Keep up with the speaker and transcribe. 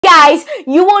guys,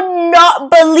 you will not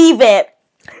believe it.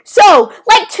 So,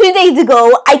 like 2 days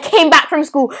ago, I came back from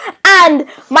school and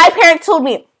my parents told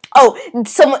me, oh,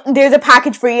 there's a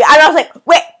package for you. And I was like,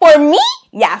 wait, for me?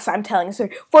 Yes, I'm telling you,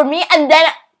 sorry. For me? And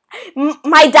then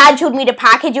my dad showed me the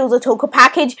package. It was a Toca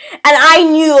package. And I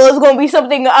knew it was going to be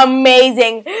something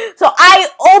amazing. So I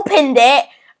opened it.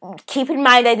 Keep in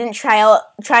mind, I didn't try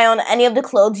on any of the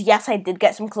clothes. Yes, I did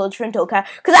get some clothes from Toca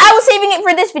because I was saving it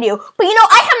for this video. But you know,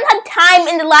 I haven't had time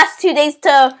in the last 2 days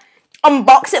to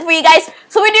unbox it for you guys.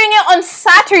 So we're doing it on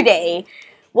Saturday.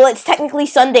 Well, it's technically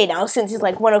Sunday now since it's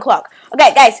like 1 o'clock.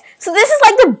 Okay, guys. So this is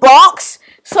like the box.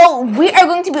 So we are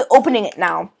going to be opening it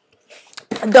now.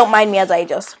 Don't mind me as I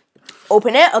just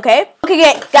open it, okay?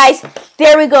 Okay, guys.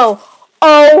 There we go.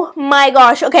 Oh my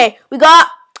gosh. Okay, we got...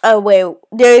 Oh wait,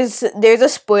 there's a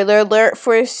spoiler alert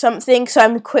for something, so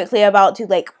I'm quickly about to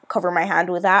like cover my hand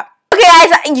with that. Okay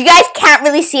guys, you guys can't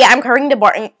really see it. I'm covering the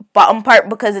bottom part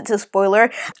because it's a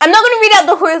spoiler. I'm not going to read out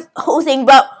the whole thing,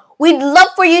 but we'd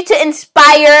love for you to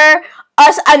inspire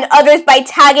us and others by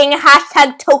tagging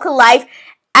hashtag Toca Life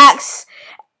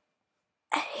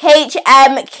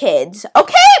XHM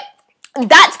Okay?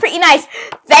 That's pretty nice.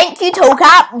 Thank you,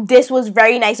 Toca. This was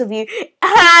very nice of you.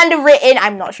 Handwritten.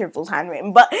 I'm not sure if it was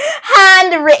handwritten, but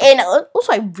handwritten.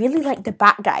 Also, I really like the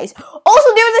back, guys.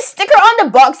 Also, there was a sticker on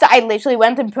the box that I literally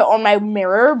went and put on my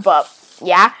mirror, but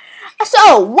yeah.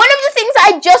 So, one of the things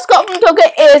I just got from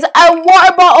Toca is a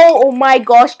water bottle. Oh my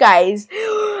gosh, guys.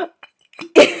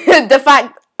 The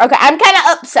fact... Okay, I'm kind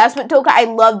of obsessed with Toca. I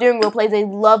love doing role plays. I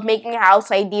love making house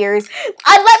ideas. Let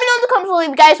me know in the comments below if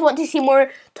you guys want to see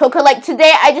more Toca. Like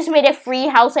today, I just made a free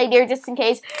house idea just in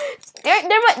case.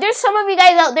 There's some of you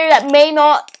guys out there that may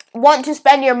not want to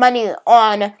spend your money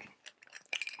on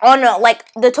like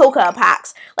the Toca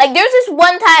packs. Like there's this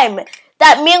one time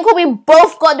that me and Kobe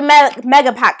both got the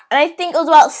mega pack, and I think it was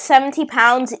about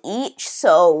 £70 each.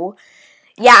 So.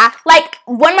 Yeah, like,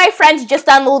 one of my friends just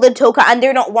downloaded Toca and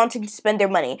they're not wanting to spend their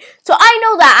money. So I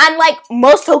know that, and like,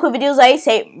 most Toca videos I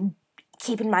say,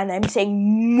 keep in mind I'm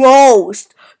saying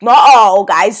most, not all,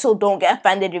 guys, so don't get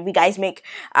offended if you guys make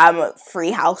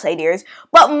free house ideas.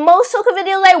 But most Toca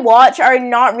videos I watch are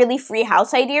not really free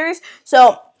house ideas,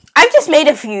 so I just made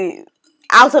a few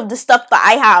out of the stuff that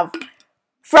I have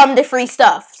from the free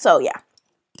stuff, so yeah.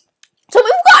 So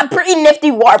we've got a pretty nifty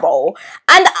water bowl,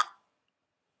 and...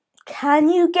 Can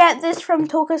you get this from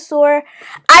Toca store?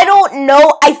 I don't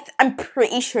know. I'm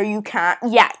pretty sure you can.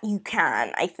 Yeah, you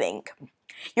can, I think.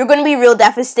 You're going to be real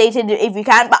devastated if you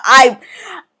can't, but I'm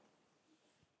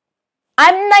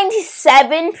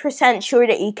 97% sure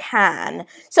that you can.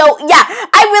 So, yeah,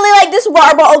 I really like this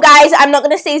water bottle, guys. I'm not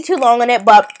going to stay too long on it,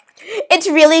 but it's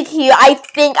really cute. I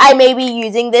think I may be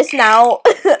using this now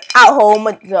at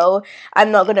home, though.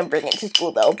 I'm not going to bring it to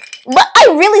school, though. But I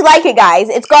really like it, guys.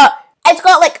 It's got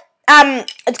like,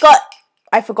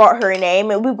 I forgot her name.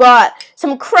 We've got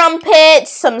some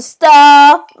crumpets, some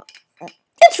stuff.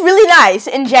 It's really nice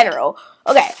in general.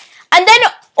 Okay, and then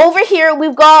over here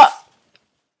we've got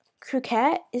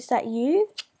Croquette. Is that you?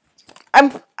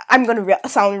 I'm gonna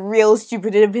sound real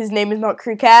stupid if his name is not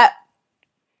Croquette.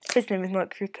 His name is not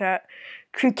Croquette.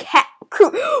 Croquette.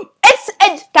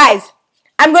 It's guys.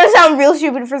 I'm gonna sound real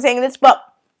stupid for saying this, but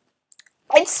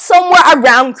it's somewhere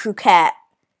around Croquette.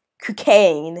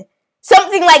 Cocaine.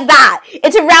 Something like that.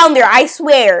 It's around there, I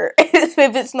swear. If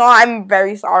it's not, I'm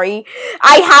very sorry.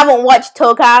 I haven't watched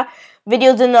Toca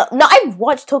videos no, I've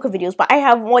watched Toca videos, but I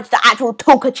haven't watched the actual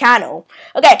Toca channel.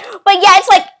 Okay, but yeah, it's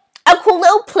like a cool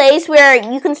little place where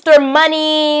you can store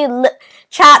money,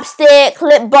 chapstick,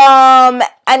 lip balm,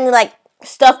 and like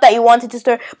stuff that you wanted to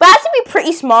store. But it has to be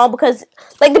pretty small because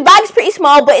like the bag's pretty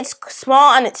small, but it's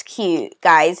small and it's cute,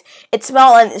 guys. It's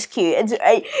small and it's cute. Guys,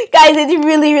 it's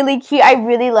really, really cute. I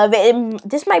really love it.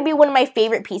 This might be one of my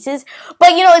favorite pieces,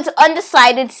 but you know, it's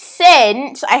undecided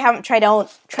since I haven't tried on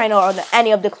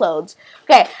any of the clothes.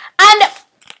 Okay, and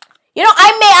you know,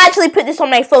 I may actually put this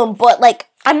on my phone, but like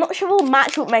I'm not sure it will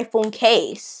match with my phone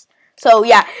case. So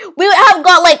yeah, we have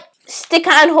got like stick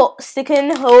and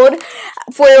hold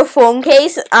for your phone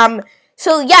case.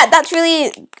 So yeah, that's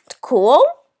really cool.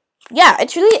 Yeah,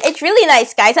 it's really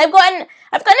nice, guys. I've gotten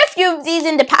a few of these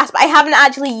in the past, but I haven't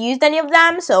actually used any of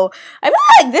them. So I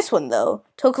really like this one though.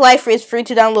 Toca Life is free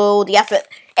to download. Yes, it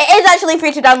is actually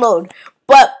free to download.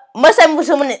 But most times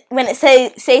when it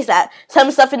says that,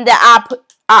 some stuff in the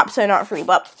apps are not free.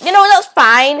 But you know, that's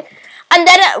fine. And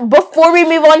then before we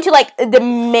move on to like the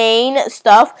main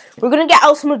stuff, we're gonna get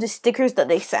out some of the stickers that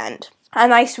they sent.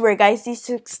 And I swear, guys, these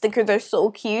stickers are so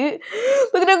cute.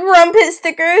 Look at the crumpet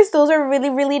stickers; those are really,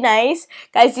 really nice,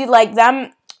 guys. You like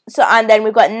them? So, and then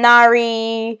we've got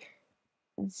Nari.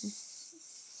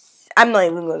 I'm not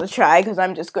even going to try because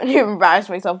I'm just going to embarrass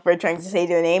myself for trying to say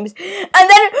their names. And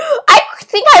then I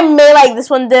think I may like this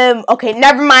one. Okay,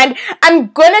 never mind.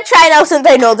 I'm going to try now since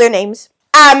I know their names.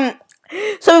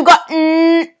 So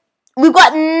we've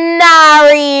got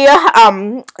Nari.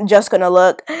 Just gonna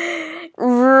look.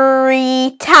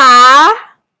 Rita.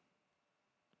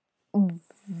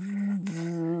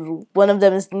 One of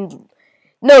them is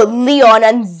Leon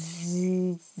and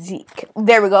Zeke.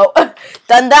 There we go.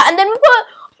 Done that, and then we've got.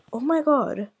 Oh my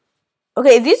god.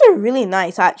 Okay, these are really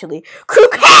nice actually.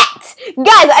 Croquette!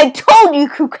 Guys, I told you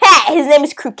Croquette. His name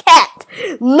is Croquette.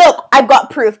 Look, I've got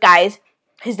proof, guys.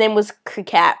 His name was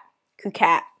Croquette.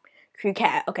 Croquette.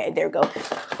 Okay, there we go.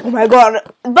 Oh my god.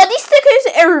 But these stickers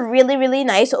are really, really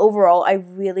nice overall. I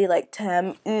really liked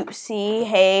him. Oopsie,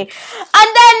 hey.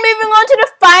 And then moving on to the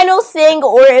final thing.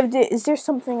 Or is there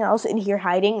something else in here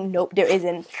hiding? Nope, there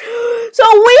isn't. So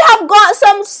we have got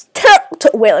some...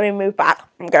 Wait, let me move back.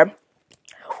 Okay.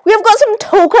 We have got some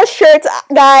Toca shirts,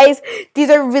 guys. These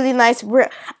are really nice.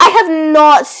 I have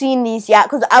not seen these yet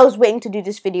because I was waiting to do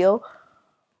this video.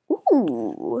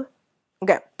 Ooh.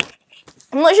 Okay.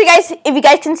 I'm not sure if you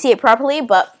guys can see it properly,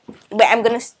 but wait, I'm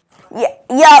gonna. Yeah.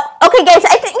 Okay, guys.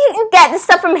 I think you can get this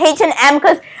stuff from H&M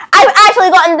because I've actually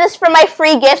gotten this for my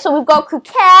free gift. So we've got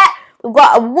Croquette. We've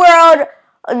got a world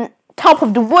on top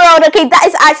of the world. Okay, that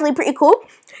is actually pretty cool.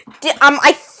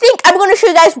 I think I'm gonna show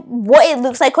you guys what it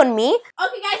looks like on me.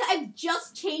 Okay, guys, I've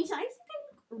just changed. I think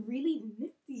I look really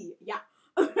nifty. Yeah,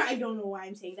 I don't know why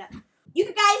I'm saying that. You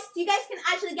guys can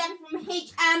actually get it from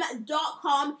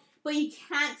hm.com, but you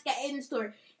can't get it in the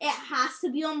store. It has to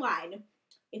be online,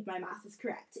 if my math is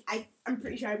correct. I'm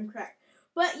pretty sure I'm correct.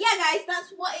 But yeah, guys,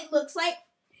 that's what it looks like.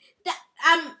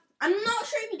 I'm not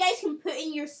sure if you guys can put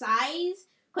in your size,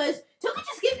 because Toca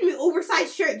just gives me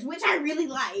oversized shirts, which I really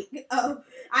like.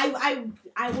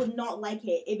 I would not like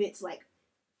it if it's like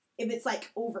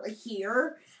over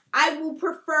here. I will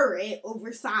prefer it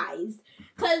oversized,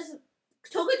 because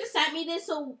Toca just sent me this,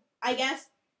 so I guess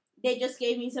they just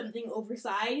gave me something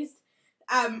oversized,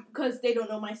 because they don't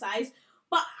know my size.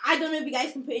 But I don't know if you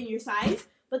guys can put in your size.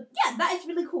 But yeah, that is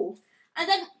really cool. And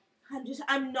then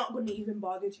I'm not going to even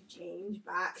bother to change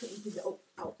back into the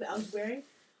outfit I was wearing.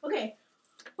 Okay.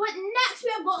 But next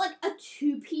we have got like a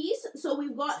two-piece. So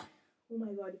we've got, oh my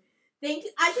god.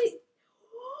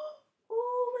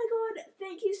 Oh my god.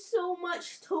 Thank you so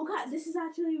much, Toca. This is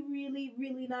actually really,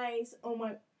 really nice. Oh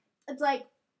my, it's like,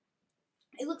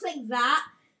 it looks like that.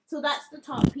 So that's the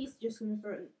top piece. Just going to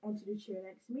throw it onto the chair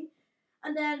next to me.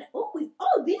 And then,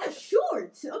 these are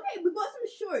shorts. Okay, we got some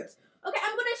shorts. Okay,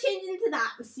 I'm going to change into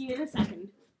that. See you in a second.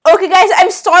 Okay, guys,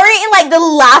 I'm sorry in, like, the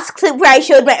last clip where I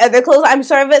showed my other clothes. I'm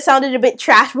sorry if it sounded a bit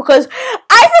trash because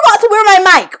I forgot to wear my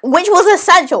mic, which was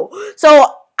essential. So,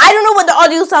 I don't know what the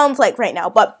audio sounds like right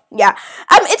now, but, yeah.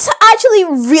 It's actually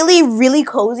really, really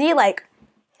cozy. Like,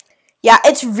 yeah,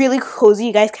 it's really cozy.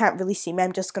 You guys can't really see me.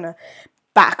 I'm just going to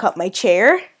back up my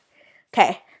chair.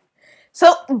 Okay.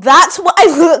 So, that's what I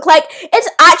look like. It's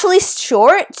actually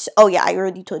shorts. Oh, yeah, I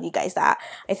already told you guys that,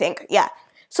 I think. Yeah.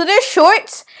 So, they're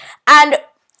shorts, and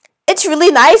it's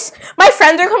really nice. My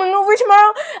friends are coming over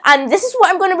tomorrow, and this is what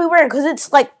I'm going to be wearing, because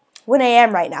it's, like, 1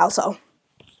 a.m. right now, so.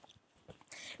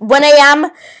 1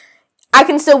 a.m., I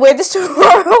can still wear this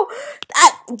tomorrow.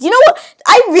 You know what?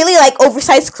 I really like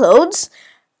oversized clothes.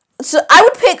 So I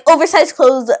would pick oversized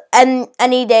clothes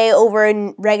any day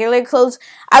over regular clothes.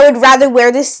 I would rather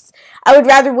wear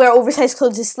oversized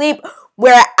clothes to sleep,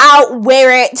 wear it out,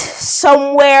 wear it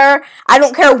somewhere. I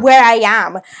don't care where I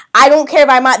am. I don't care if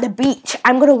I'm at the beach.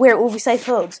 I'm going to wear oversized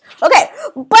clothes. Okay,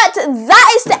 but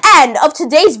that is the end of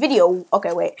today's video.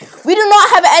 Okay, wait. We do not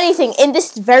have anything in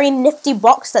this very nifty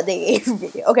box that they gave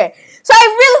me. Okay, so I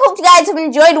really hope you guys have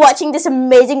enjoyed watching this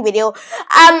amazing video.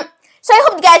 So I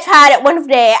hope you guys had a wonderful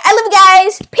day. I love you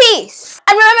guys. Peace.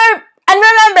 And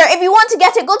remember, if you want to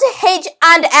get it, go to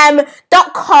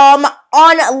hm.com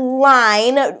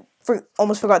online.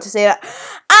 Almost forgot to say that.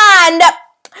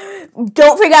 And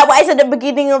don't forget what I said at the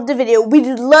beginning of the video.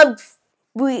 We'd love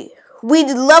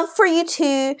for you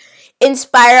to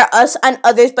inspire us and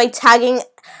others by tagging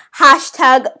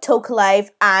 #Toca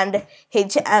Life and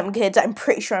HM Kids. I'm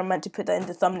pretty sure I meant to put that in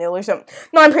the thumbnail or something.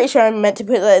 No, I'm pretty sure I meant to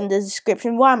put that in the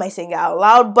description. Why am I saying it out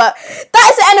loud? But that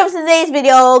is the end of today's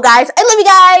video, guys. I love you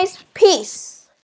guys. Peace.